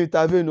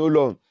 Intervene, O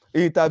Lord.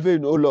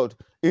 Intervene, O Lord.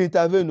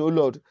 Intervene, O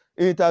Lord.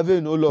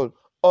 Intervene, O Lord.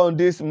 On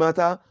this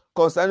matter,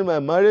 concerning my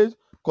marriage,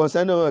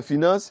 concerning my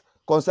finance,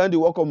 concerning the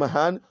work of my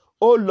hand,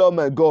 O Lord,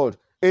 my God.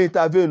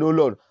 Intervene, O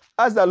Lord.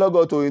 Ask the Lord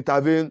God to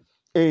intervene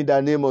in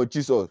the name of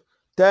Jesus.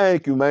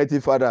 Thank you, mighty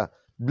Father.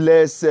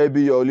 Blessed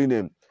be your holy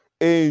name.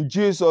 In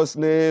Jesus'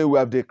 name we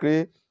have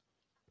decreed.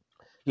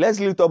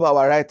 Let's lift up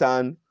our right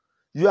hand.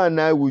 You and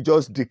I will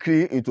just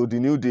decree into the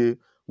new day.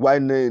 Why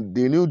the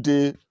new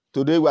day?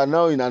 Today we are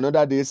now in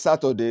another day,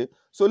 Saturday.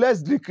 So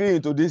let's decree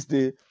into this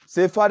day.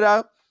 Say,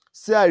 Father,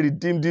 say I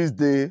redeem this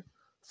day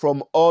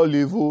from all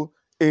evil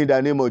in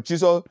the name of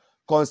Jesus.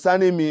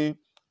 Concerning me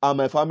and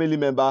my family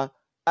member,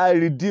 I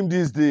redeem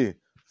this day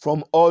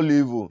from all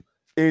evil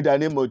in the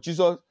name of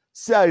Jesus.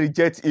 Say I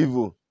reject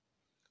evil.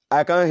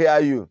 I can't hear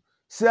you.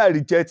 Say I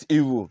reject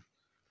evil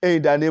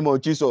in the name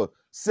of Jesus.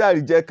 Say I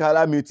reject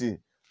calamity.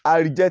 I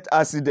reject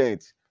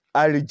accident.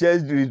 I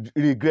reject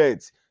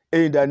regret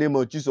in the name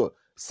of Jesus.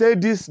 Say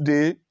this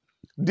day,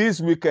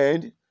 this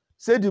weekend,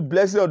 say the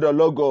blessing of the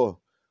Lord God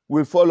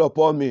will fall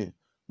upon me,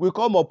 will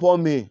come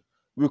upon me,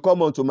 will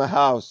come unto my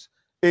house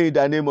in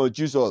the name of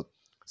Jesus.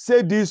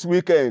 Say this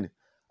weekend,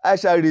 I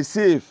shall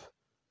receive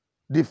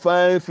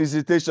divine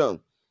visitation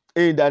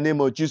in the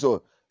name of Jesus.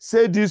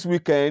 Say this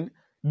weekend,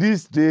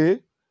 this day,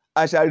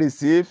 I shall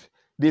receive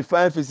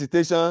divine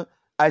visitation.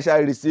 I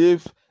shall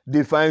receive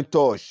divine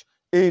touch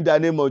in the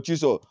name of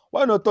Jesus.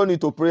 Why not turn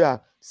it to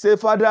prayer? Say,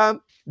 Father,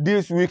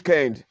 this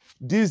weekend,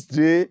 this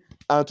day,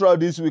 and throughout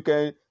this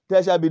weekend,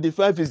 there shall be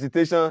divine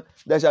visitation.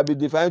 There shall be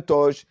divine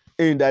touch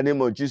in the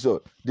name of Jesus.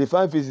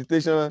 Divine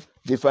visitation,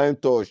 divine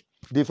touch.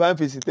 Divine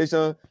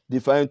visitation,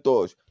 divine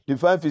touch.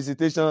 Divine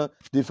visitation,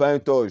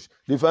 divine touch.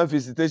 Divine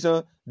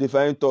visitation,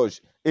 divine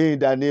touch in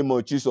the name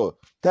of Jesus.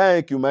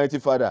 Thank you, mighty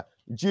Father.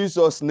 In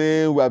Jesus'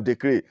 name we have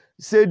decreed.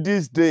 Say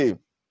this day,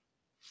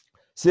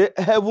 say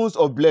heavens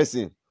of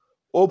blessing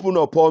open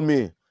upon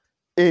me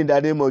in the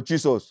name of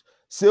Jesus.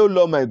 Say, oh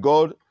Lord my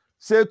God,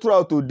 say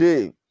throughout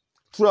today,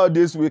 throughout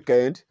this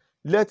weekend,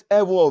 let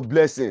heaven of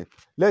blessing,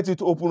 let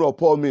it open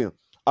upon me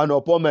and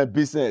upon my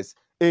business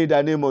in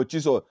the name of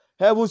Jesus.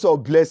 Heavens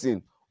of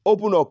blessing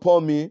open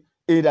upon me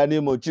in the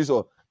name of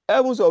Jesus.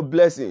 Heavens of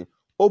blessing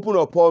open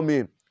upon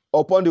me,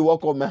 upon the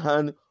work of my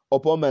hand,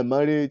 upon my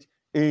marriage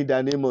in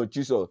the name of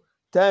Jesus.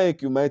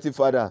 Thank you, mighty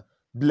Father.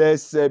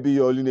 Blessed be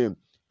your holy name.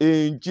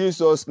 In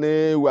Jesus'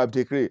 name we have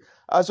decreed.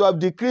 As we have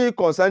decreed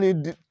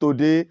concerning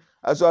today,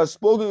 as we have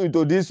spoken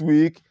into this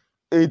week,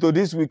 into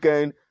this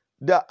weekend,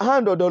 the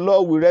hand of the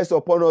Lord will rest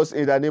upon us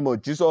in the name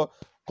of Jesus.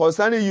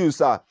 Concerning you,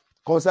 sir,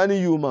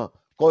 concerning you, man,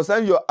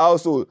 concerning your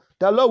household,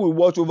 the Lord will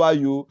watch over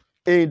you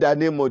in the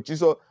name of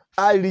Jesus.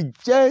 I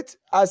reject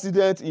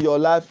accident in your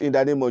life in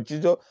the name of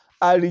Jesus.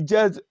 I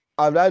reject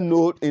another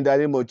note in the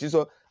name of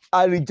Jesus.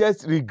 I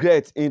reject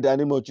regret in the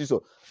name of Jesus.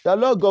 The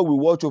Lord God will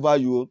watch over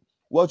you,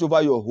 watch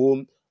over your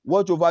home,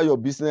 watch over your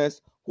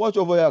business, watch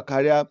over your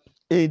career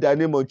in the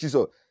name of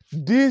Jesus.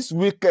 This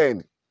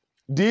weekend,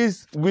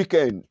 this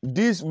weekend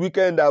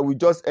that we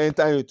just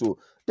enter into,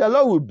 the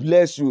Lord will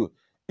bless you.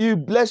 He will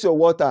bless your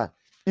water.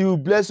 He will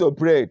bless your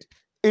bread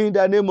in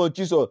the name of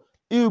Jesus.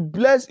 He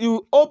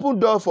will open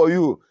door for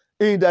you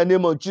in the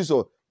name of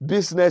Jesus.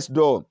 Business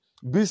door,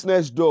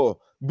 business door,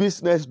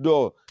 business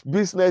door,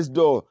 business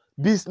door,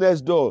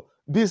 business door,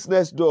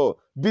 business door,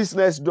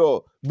 business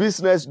door,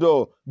 business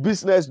door,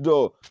 business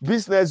door,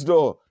 business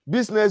door,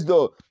 business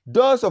door.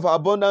 Doors of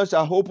abundance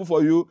shall open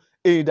for you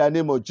in the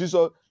name of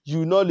Jesus. You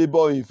will not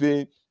labor in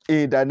vain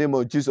in the name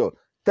of Jesus.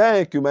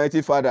 Thank you,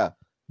 mighty Father.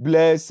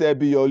 Blessed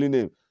be your holy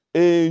name.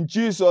 In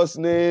Jesus'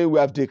 name we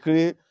have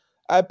decreed.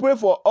 I pray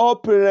for all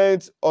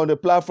parents on the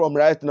platform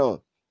right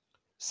now.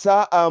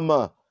 Sir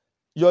Amma,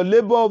 your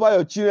labor over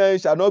your children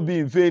shall not be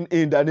in vain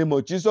in the name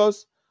of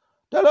Jesus.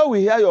 The Lord will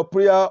hear your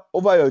prayer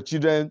over your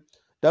children.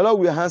 The Lord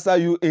will answer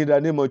you in the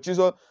name of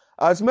Jesus.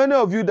 As many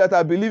of you that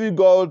are believing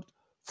God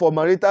for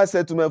marital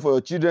settlement for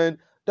your children,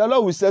 the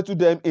Lord will settle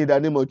them in the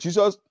name of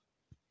Jesus.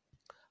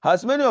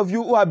 As many of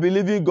you who are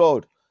believing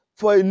God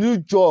for a new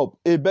job,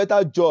 a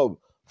better job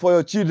for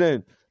your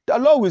children, the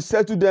Lord will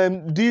settle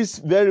them this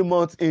very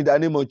month in the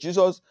name of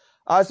Jesus.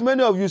 As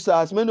many of you, sir,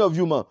 as many of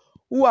you, man,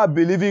 who are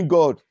believing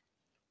God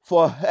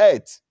for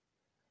health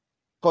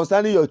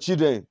concerning your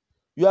children,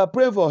 you are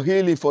praying for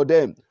healing for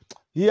them.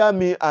 Hear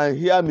me and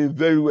hear me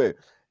very well.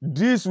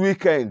 This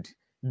week,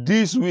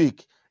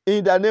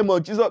 in the name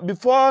of Jesus,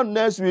 before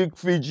next week,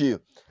 Fiji,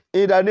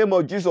 in the name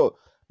of Jesus,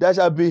 there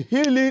shall be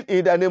healing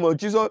in the name of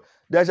Jesus.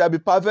 There shall be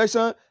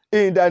perfection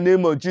in the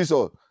name of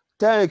Jesus.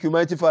 Thank you,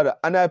 mighty Father.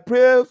 And I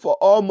pray for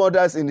all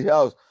mothers in the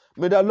house.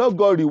 May the Lord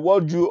God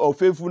reward you of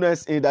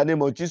faithfulness in the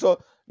name of Jesus.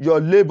 Your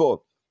labor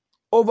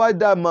over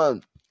that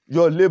man,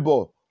 your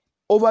labor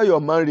over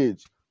your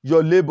marriage,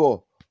 your labor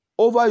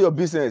over your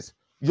business,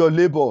 your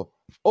labor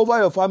over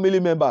your family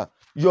member,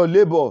 your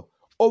labor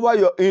over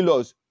your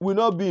in-laws will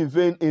not be in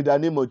vain in the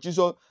name of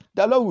Jesus.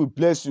 The Lord will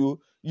bless you.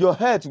 Your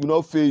health will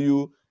not fail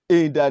you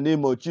in the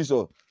name of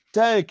Jesus.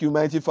 Thank you,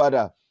 mighty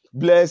Father.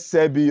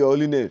 Blessed be your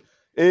holy name.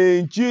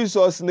 In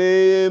Jesus'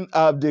 name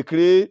I have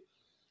decreed.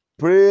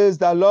 Praise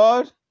the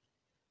Lord.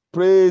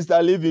 Praise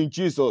the living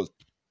Jesus.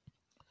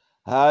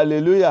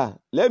 Hallelujah.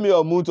 Let me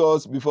unmute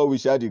us before we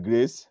share the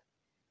grace.